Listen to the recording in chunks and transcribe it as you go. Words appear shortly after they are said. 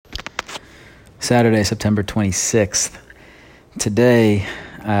Saturday, September 26th. Today,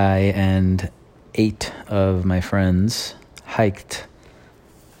 I and 8 of my friends hiked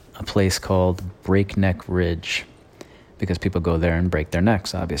a place called Breakneck Ridge because people go there and break their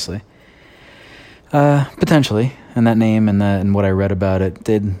necks, obviously. Potentially, and that name and what I read about it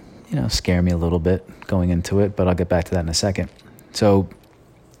did, scare me a little bit going into it, but I'll get back to that in a second. So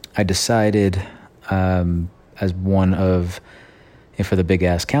I decided as one of, for the big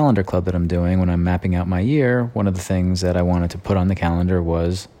ass calendar club that I'm doing, when I'm mapping out my year, one of the things that I wanted to put on the calendar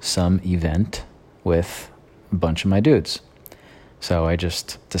was some event with a bunch of my dudes. So I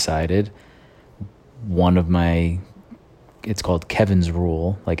just decided it's called Kevin's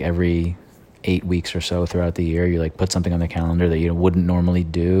Rule, like every 8 weeks or so throughout the year, you put something on the calendar that you wouldn't normally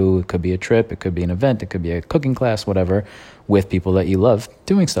do. It could be a trip, it could be an event, it could be a cooking class, whatever, with people that you love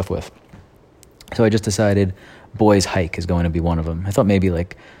doing stuff with. So I just decided boys hike is going to be one of them. I thought maybe a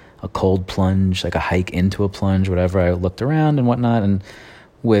cold plunge, a hike into a plunge, whatever. I looked around and whatnot, and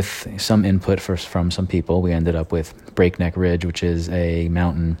with some input from some people, we ended up with Breakneck Ridge, which is a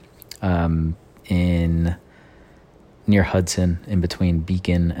mountain near Hudson, in between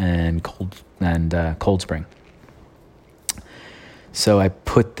Beacon and Cold Spring. So I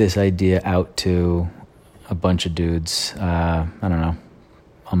put this idea out to a bunch of dudes, I don't know,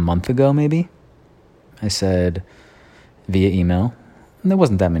 a month ago maybe. I said via email, and there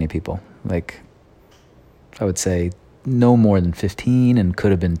wasn't that many people. I would say no more than 15 and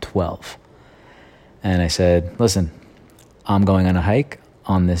could have been 12. And I said, listen, I'm going on a hike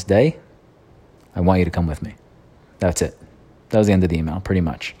on this day. I want you to come with me. That's it. That was the end of the email, pretty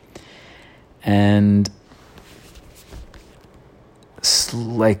much. And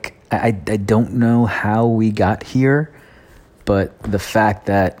I don't know how we got here, but the fact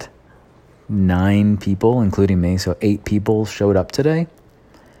that 9 people, including me, so 8 people showed up today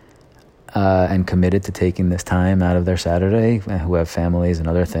and committed to taking this time out of their Saturday, who have families and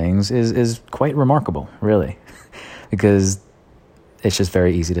other things, is quite remarkable, really, because it's just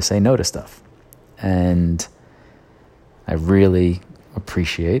very easy to say no to stuff. And I really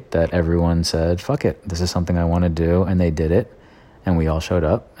appreciate that everyone said, fuck it, this is something I want to do, and they did it, and we all showed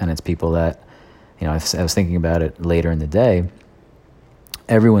up, and it's people that, I was thinking about it later in the day.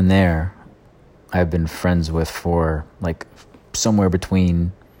 Everyone there I've been friends with for somewhere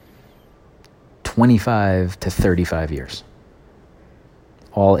between 25 to 35 years.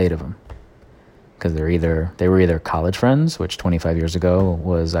 All 8 of them. Because they were either college friends, which 25 years ago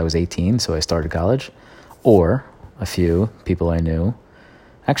I was 18, so I started college, or a few people I knew.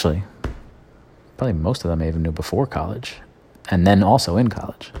 Actually, probably most of them I even knew before college, and then also in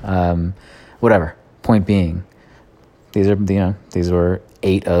college. Whatever. Point being, these were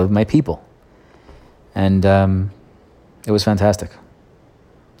 8 of my people. And it was fantastic.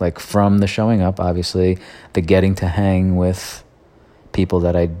 From the showing up, obviously, the getting to hang with people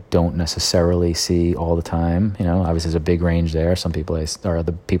that I don't necessarily see all the time. Obviously there's a big range there. Some people are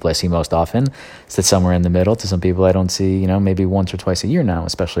the people I see most often. Sit somewhere in the middle to some people I don't see, maybe once or twice a year now,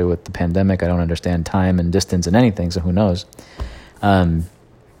 especially with the pandemic. I don't understand time and distance and anything, so who knows?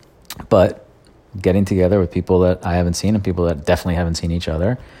 But getting together with people that I haven't seen and people that definitely haven't seen each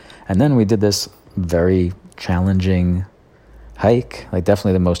other. And then we did this very challenging hike,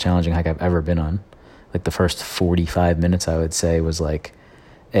 definitely the most challenging hike I've ever been on. The first 45 minutes, I would say, was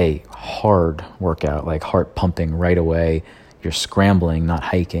a hard workout, heart pumping right away. You're scrambling, not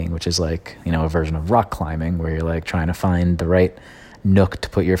hiking, which is a version of rock climbing where you're trying to find the right nook to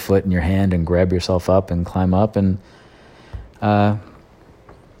put your foot in your hand and grab yourself up and climb up. And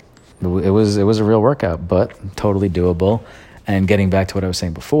it was a real workout, but totally doable. And getting back to what I was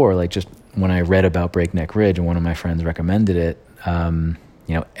saying before, just when I read about Breakneck Ridge and one of my friends recommended it,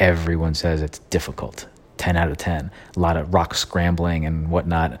 everyone says it's difficult. 10 out of 10. A lot of rock scrambling and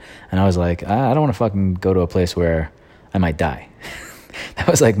whatnot. And I was like, I don't want to fucking go to a place where I might die. That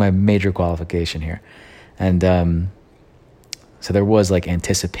was my major qualification here. And so there was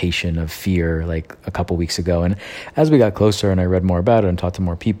anticipation of fear a couple weeks ago. And as we got closer and I read more about it and talked to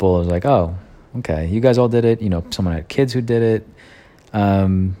more people, I was like, oh, okay, you guys all did it. Someone had kids who did it. So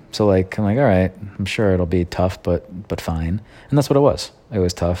I'm all right, I'm sure it'll be tough, but fine. And that's what it was. It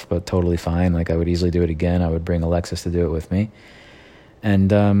was tough, but totally fine. I would easily do it again. I would bring Alexis to do it with me.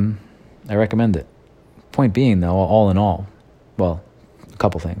 And I recommend it. Point being, though, all in all, well, a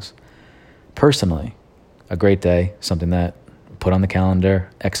couple things. Personally, a great day, something that put on the calendar,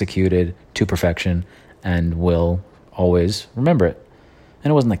 executed to perfection, and will always remember it. And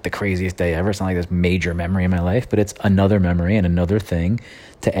it wasn't like the craziest day ever. It's not like this major memory in my life, but it's another memory and another thing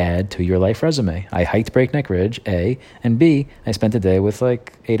to add to your life resume. I hiked Breakneck Ridge, A, and B, I spent a day with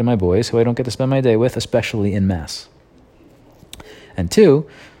like 8 of my boys who I don't get to spend my day with, especially in Mass. And 2,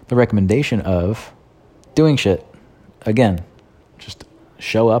 the recommendation of doing shit. Again, just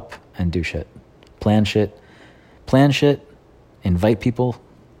show up and do shit. Plan shit, invite people,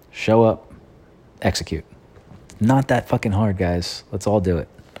 show up, execute. Not that fucking hard, guys. Let's all do it.